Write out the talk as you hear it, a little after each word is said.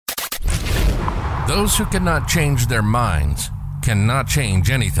Those who cannot change their minds cannot change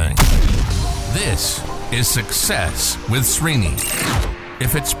anything. This is Success with Srini.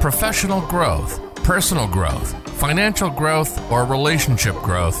 If it's professional growth, personal growth, financial growth, or relationship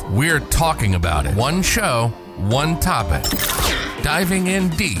growth, we're talking about it. One show, one topic. Diving in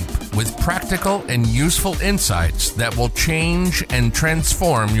deep with practical and useful insights that will change and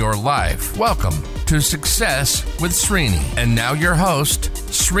transform your life. Welcome to Success with Srini. And now your host,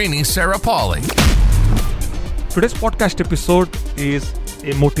 Srini Sarapalli. Today's podcast episode is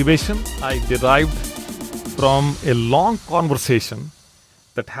a motivation I derived from a long conversation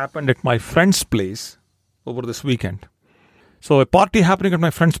that happened at my friend's place over this weekend. So a party happening at my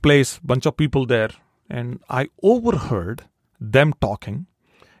friend's place, bunch of people there, and I overheard them talking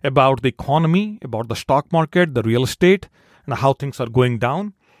about the economy, about the stock market, the real estate, and how things are going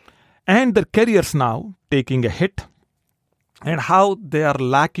down, and their careers now taking a hit, and how they are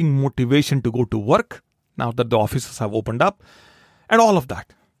lacking motivation to go to work now that the offices have opened up, and all of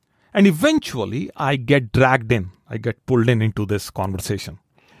that. And eventually, I get dragged in. I get pulled into this conversation.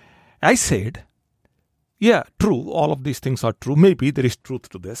 I said, yeah, true, all of these things are true. Maybe there is truth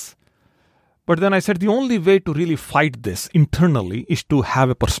to this. But then I said, the only way to really fight this internally is to have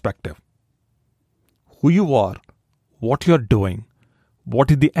a perspective. Who you are, what you're doing,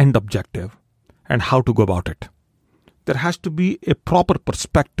 what is the end objective, and how to go about it. There has to be a proper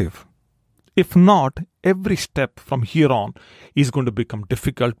perspective. If not, every step from here on is going to become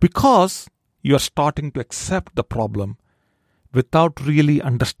difficult because you're starting to accept the problem without really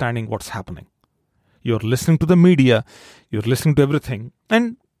understanding what's happening. You're listening to the media, you're listening to everything,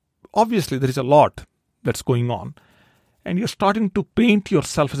 and obviously there is a lot that's going on, and you're starting to paint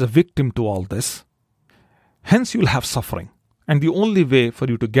yourself as a victim to all this. Hence, you'll have suffering. And the only way for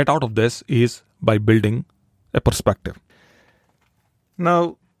you to get out of this is by building a perspective.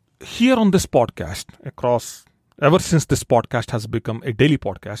 Now, here on this podcast, ever since this podcast has become a daily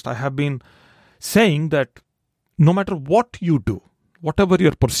podcast, I have been saying that no matter what you do, whatever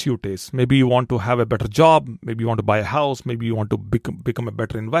your pursuit is, maybe you want to have a better job, maybe you want to buy a house, maybe you want to become a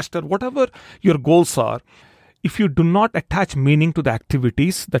better investor, whatever your goals are, if you do not attach meaning to the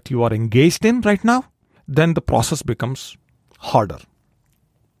activities that you are engaged in right now, then the process becomes harder.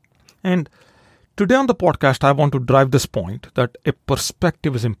 And today on the podcast, I want to drive this point that a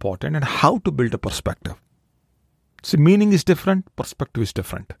perspective is important and how to build a perspective. See, meaning is different, perspective is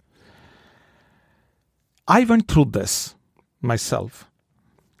different. I went through this myself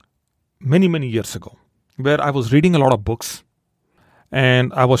many years ago, where I was reading a lot of books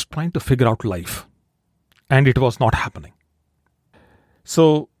and I was trying to figure out life, and it was not happening.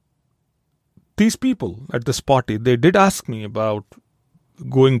 So these people at this party, they did ask me about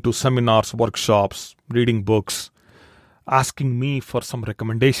going to seminars, workshops, reading books, asking me for some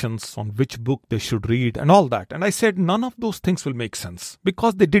recommendations on which book they should read and all that. And I said none of those things will make sense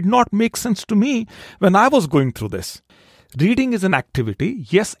because they did not make sense to me when I was going through this. Reading is an activity.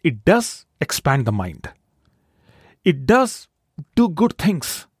 Yes, it does expand the mind. It does do good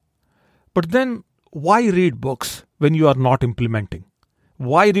things. But then why read books when you are not implementing?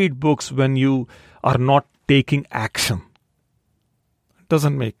 Why read books when you are not taking action?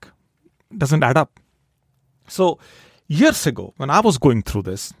 Doesn't add up. So years ago, when I was going through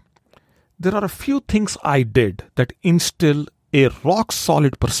this, there are a few things I did that instill a rock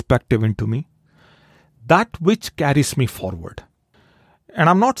solid perspective into me, that which carries me forward. And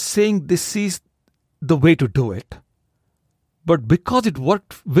I'm not saying this is the way to do it, but because it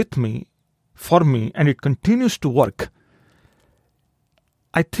worked with me, for me, and it continues to work,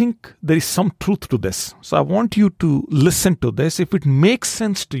 I think there is some truth to this. So I want you to listen to this. If it makes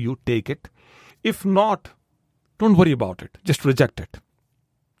sense to you, take it. If not, don't worry about it. Just reject it.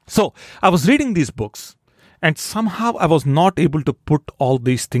 So I was reading these books and somehow I was not able to put all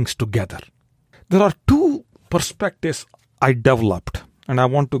these things together. There are two perspectives I developed and I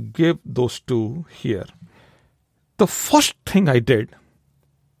want to give those two here. The first thing I did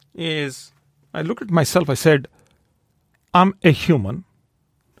is I looked at myself. I said, I'm a human.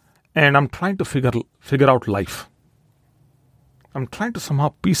 And I'm trying to figure out life. I'm trying to somehow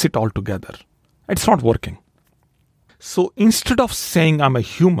piece it all together. It's not working. So instead of saying I'm a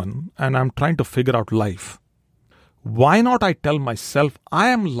human and I'm trying to figure out life, why not I tell myself I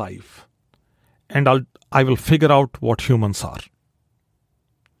am life and I will figure out what humans are.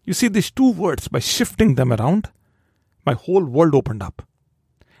 You see, these two words, by shifting them around, my whole world opened up.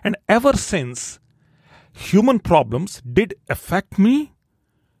 And ever since, human problems did affect me,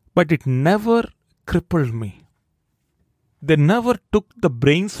 but it never crippled me. They never took the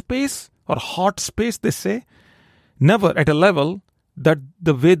brain space or heart space, they say, never at a level that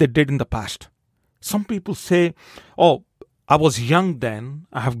the way they did in the past. Some people say, oh, I was young then,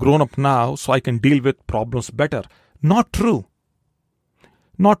 I have grown up now, so I can deal with problems better. Not true.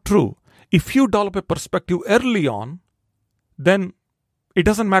 Not true. If you develop a perspective early on, then it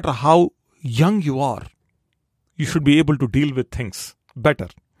doesn't matter how young you are, you should be able to deal with things better.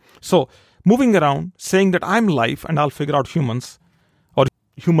 So, moving around, saying that I'm life and I'll figure out humans or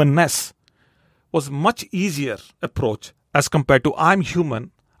humanness was much easier approach as compared to I'm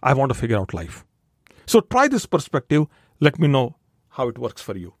human, I want to figure out life. So try this perspective. Let me know how it works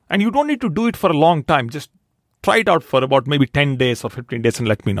for you. And you don't need to do it for a long time. Just try it out for about maybe 10 days or 15 days and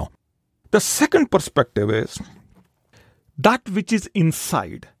let me know. The second perspective is that which is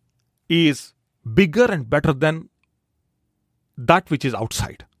inside is bigger and better than that which is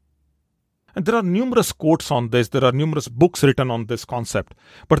outside. And there are numerous quotes on this. There are numerous books written on this concept.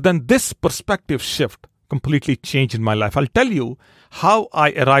 But then this perspective shift completely changed in my life. I'll tell you how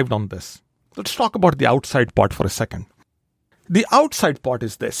I arrived on this. Let's talk about the outside part for a second. The outside part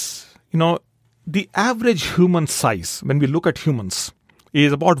is this. The average human size, when we look at humans,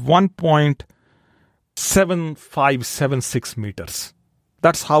 is about 1.7576 meters.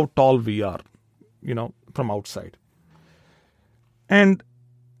 That's how tall we are, from outside. And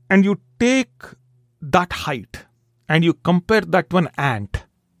you take that height and you compare that to an ant.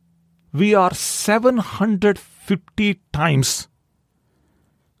 We are 750 times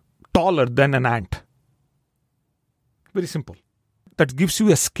taller than an ant. Very simple. That gives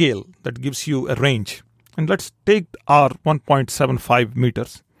you a scale, that gives you a range. And let's take our 1.75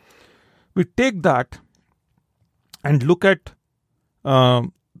 meters. We take that and look at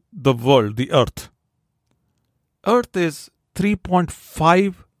the world, the earth. Earth is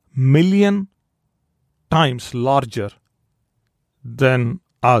 3.5 million times larger than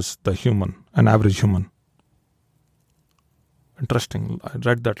us, the human, an average human. Interesting. I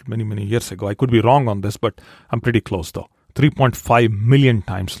read that many, many years ago. I could be wrong on this, but I'm pretty close though. 3.5 million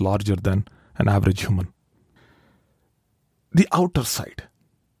times larger than an average human. The outer side.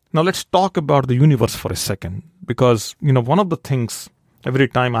 Now let's talk about the universe for a second, because, one of the things every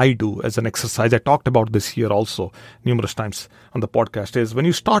time I do as an exercise, I talked about this here also numerous times on the podcast, is when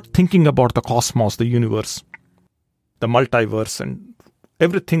you start thinking about the cosmos, the universe, the multiverse, and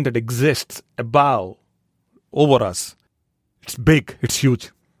everything that exists above, over us, it's big, it's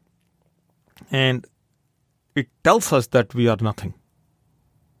huge. And it tells us that we are nothing.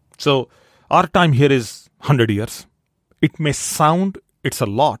 So our time here is 100 years. It may sound it's a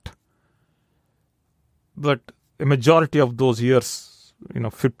lot, but a majority of those years,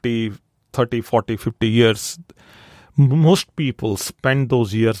 50, 30, 40, 50 years, most people spend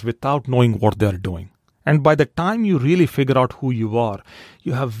those years without knowing what they're doing. And by the time you really figure out who you are,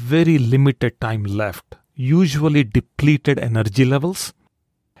 you have very limited time left, usually depleted energy levels,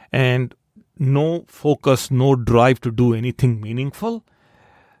 and no focus, no drive to do anything meaningful.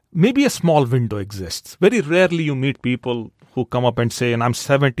 Maybe a small window exists. Very rarely you meet people who come up and say, and I'm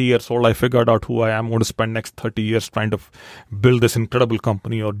 70 years old, I figured out who I am, going to spend next 30 years trying to build this incredible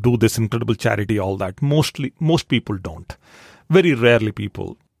company or do this incredible charity, all that. Most people don't. Very rarely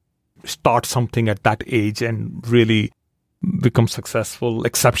people start something at that age and really become successful,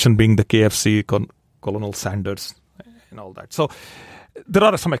 exception being the KFC, Colonel Sanders, and all that. So there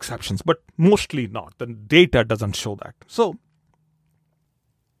are some exceptions, but mostly not. The data doesn't show that. So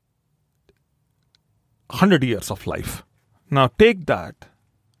 100 years of life. Now take that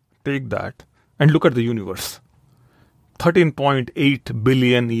and look at the universe. 13.8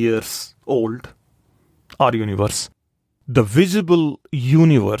 billion years old, our universe. The visible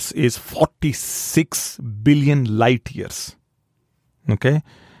universe is 46 billion light years. Okay?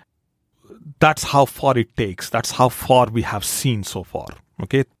 That's how far it takes. That's how far we have seen so far.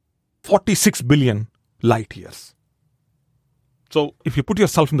 Okay? 46 billion light years. So if you put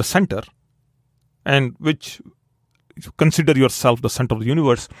yourself in the center, and which you consider yourself the center of the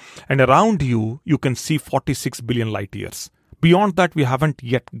universe, and around you, you can see 46 billion light years. Beyond that, we haven't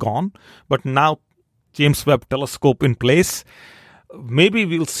yet gone, but now James Webb Telescope in place, maybe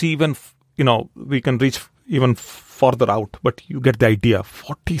we'll see even, we can reach even further out, but you get the idea.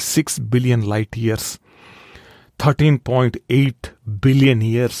 46 billion light years, 13.8 billion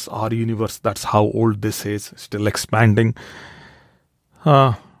years, our universe, that's how old this is, still expanding.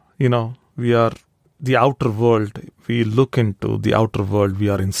 We are the outer world, we look into the outer world, we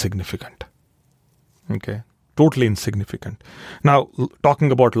are insignificant. Okay? Totally insignificant. Now,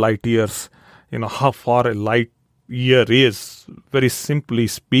 talking about light years, how far a light year is, very simply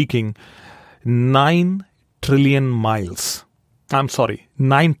speaking, 9 trillion miles.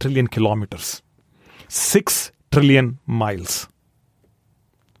 9 trillion kilometers. 6 trillion miles.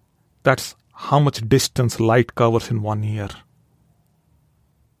 That's how much distance light covers in 1 year.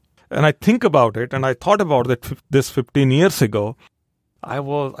 And I think about it, and I thought about this 15 years ago.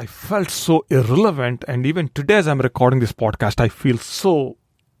 I felt so irrelevant, and even today as I'm recording this podcast, I feel so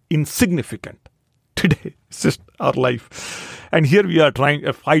insignificant. Today, it's just our life. And here we are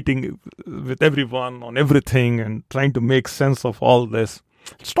fighting with everyone on everything and trying to make sense of all this.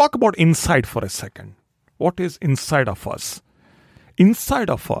 Let's talk about inside for a second. What is inside of us?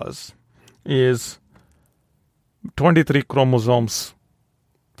 Inside of us is 23 chromosomes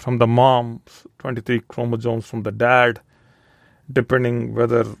from the mom, 23 chromosomes from the dad, depending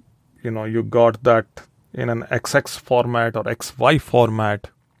whether you got that in an XX format or XY format,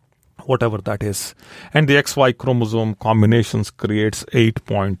 whatever that is. And the XY chromosome combinations creates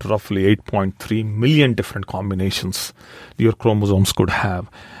roughly 8.3 million different combinations your chromosomes could have.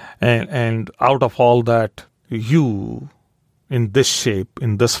 And out of all that, you, in this shape,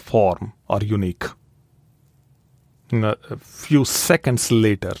 in this form, are unique. A few seconds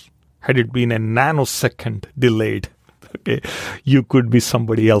later, had it been a nanosecond delayed, okay, you could be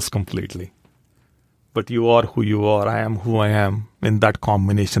somebody else completely. But you are who you are. I am who I am in that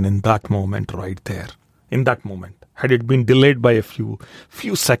combination, in that moment right there. In that moment. Had it been delayed by a few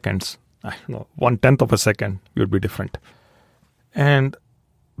seconds, 1/10 of a second, you'd be different. And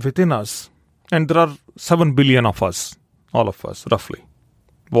within us, and there are 7 billion of us, all of us, roughly,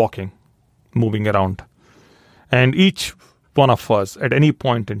 walking, moving around. And each one of us, at any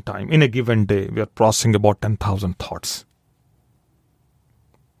point in time, in a given day, we are processing about 10,000 thoughts.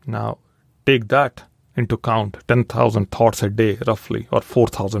 Now, take that into account, 10,000 thoughts a day, roughly, or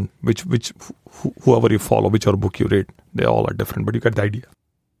 4,000, whoever you follow, whichever book you read, they all are different, but you get the idea.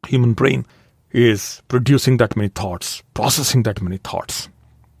 Human brain is producing that many thoughts, processing that many thoughts.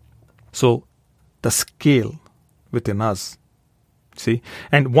 So, the scale within us, see,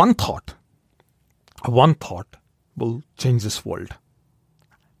 and one thought will change this world.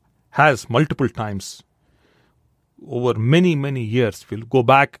 Has multiple times over many, many years. We'll go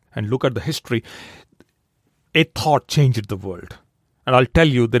back and look at the history. A thought changed the world. And I'll tell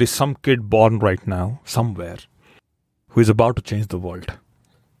you, there is some kid born right now, somewhere, who is about to change the world.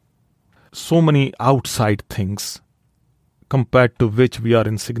 So many outside things compared to which we are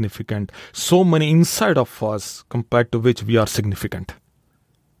insignificant. So many inside of us compared to which we are significant.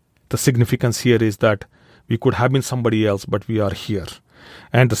 The significance here is that we could have been somebody else, but we are here.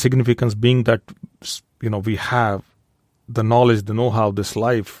 And the significance being that, we have the knowledge, the know-how, this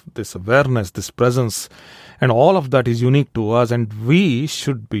life, this awareness, this presence, and all of that is unique to us. And we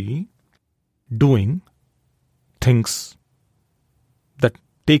should be doing things that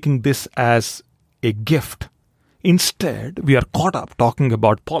taking this as a gift. Instead, we are caught up talking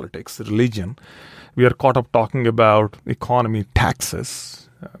about politics, religion. We are caught up talking about economy, taxes.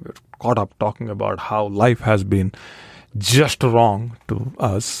 We're caught up talking about how life has been just wrong to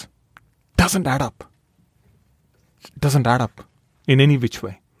us. Doesn't add up. It doesn't add up in any which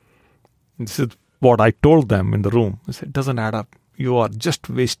way. This is what I told them in the room. I said, it doesn't add up. You are just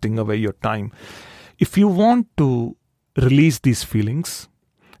wasting away your time. If you want to release these feelings,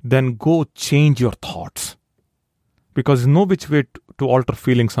 then go change your thoughts. Because there's no which way to alter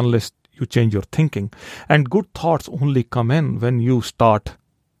feelings unless you change your thinking. And good thoughts only come in when you start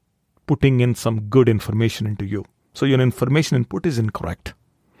putting in some good information into you. So your information input is incorrect.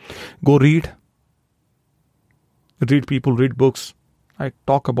 Go read. Read people, read books. I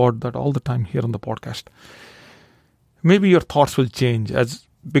talk about that all the time here on the podcast. Maybe your thoughts will change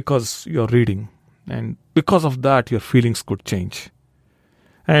because you're reading. And because of that, your feelings could change.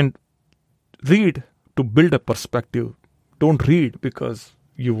 And read to build a perspective. Don't read because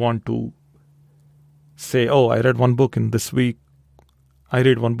you want to say, oh, I read one book in this week. I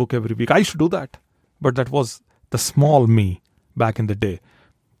read one book every week. I used to do that. But that was the small me back in the day.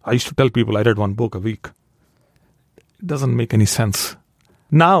 I used to tell people I read one book a week. It doesn't make any sense.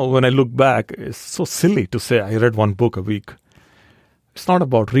 Now, when I look back, it's so silly to say I read one book a week. It's not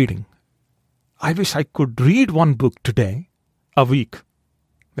about reading. I wish I could read one book today, a week,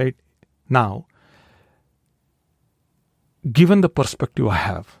 right? Now, given the perspective I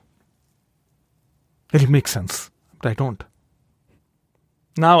have, it'll make sense, but I don't.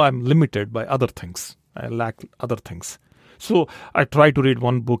 Now I'm limited by other things. I lack other things. So I try to read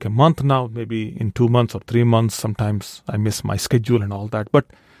one book a month now, maybe in 2 months or 3 months. Sometimes I miss my schedule and all that. But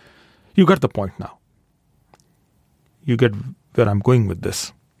you get the point now. You get where I'm going with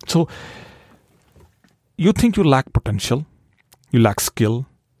this. So you think you lack potential, you lack skill,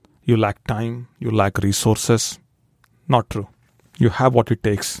 you lack time, you lack resources. Not true. You have what it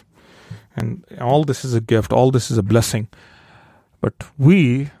takes. And all this is a gift. All this is a blessing. But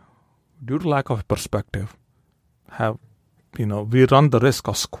we due to lack of perspective, we run the risk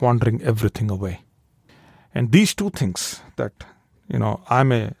of squandering everything away. And these two things that,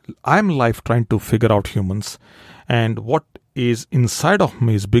 I'm life trying to figure out humans, and what is inside of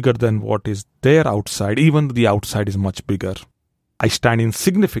me is bigger than what is there outside, even though the outside is much bigger. I stand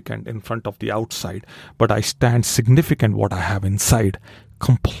insignificant in front of the outside, but I stand significant what I have inside.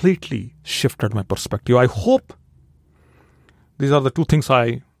 Completely shifted my perspective. I hope these are the two things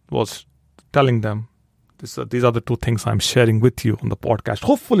I was telling them. These are the two things I'm sharing with you on the podcast.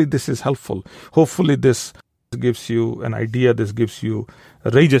 Hopefully this is helpful. Hopefully this gives you an idea. This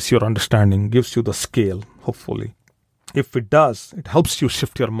raises your understanding, gives you the scale, hopefully. If it does, it helps you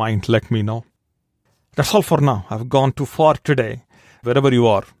shift your mind, let me know. That's all for now. I've gone too far today. Wherever you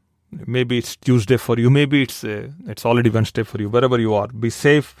are, maybe it's Tuesday for you, maybe it's already Wednesday for you, wherever you are, be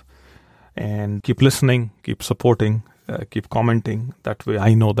safe and keep listening, keep supporting, keep commenting. That way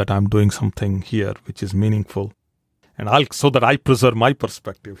I know that I'm doing something here which is meaningful, and so that I preserve my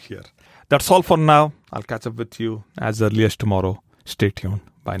perspective here. That's all for now. I'll catch up with you as early as tomorrow. Stay tuned.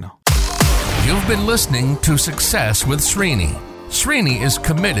 Bye now. You've been listening to Success with Srini. Srini is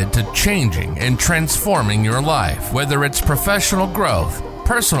committed to changing and transforming your life, whether it's professional growth,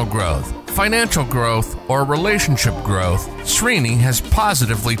 personal growth, financial growth, or relationship growth. Srini has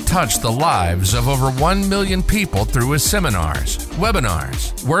positively touched the lives of over 1 million people through his seminars,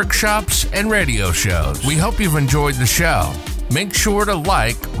 webinars, workshops, and radio shows. We hope you've enjoyed the show. Make sure to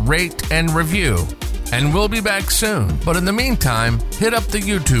like, rate, and review. And we'll be back soon. But in the meantime, hit up the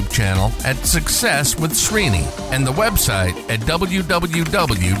YouTube channel at Success with Srini and the website at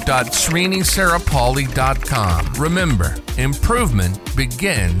www.srinisarapalli.com. Remember, improvement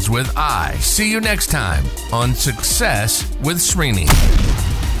begins with I. See you next time on Success with Srini.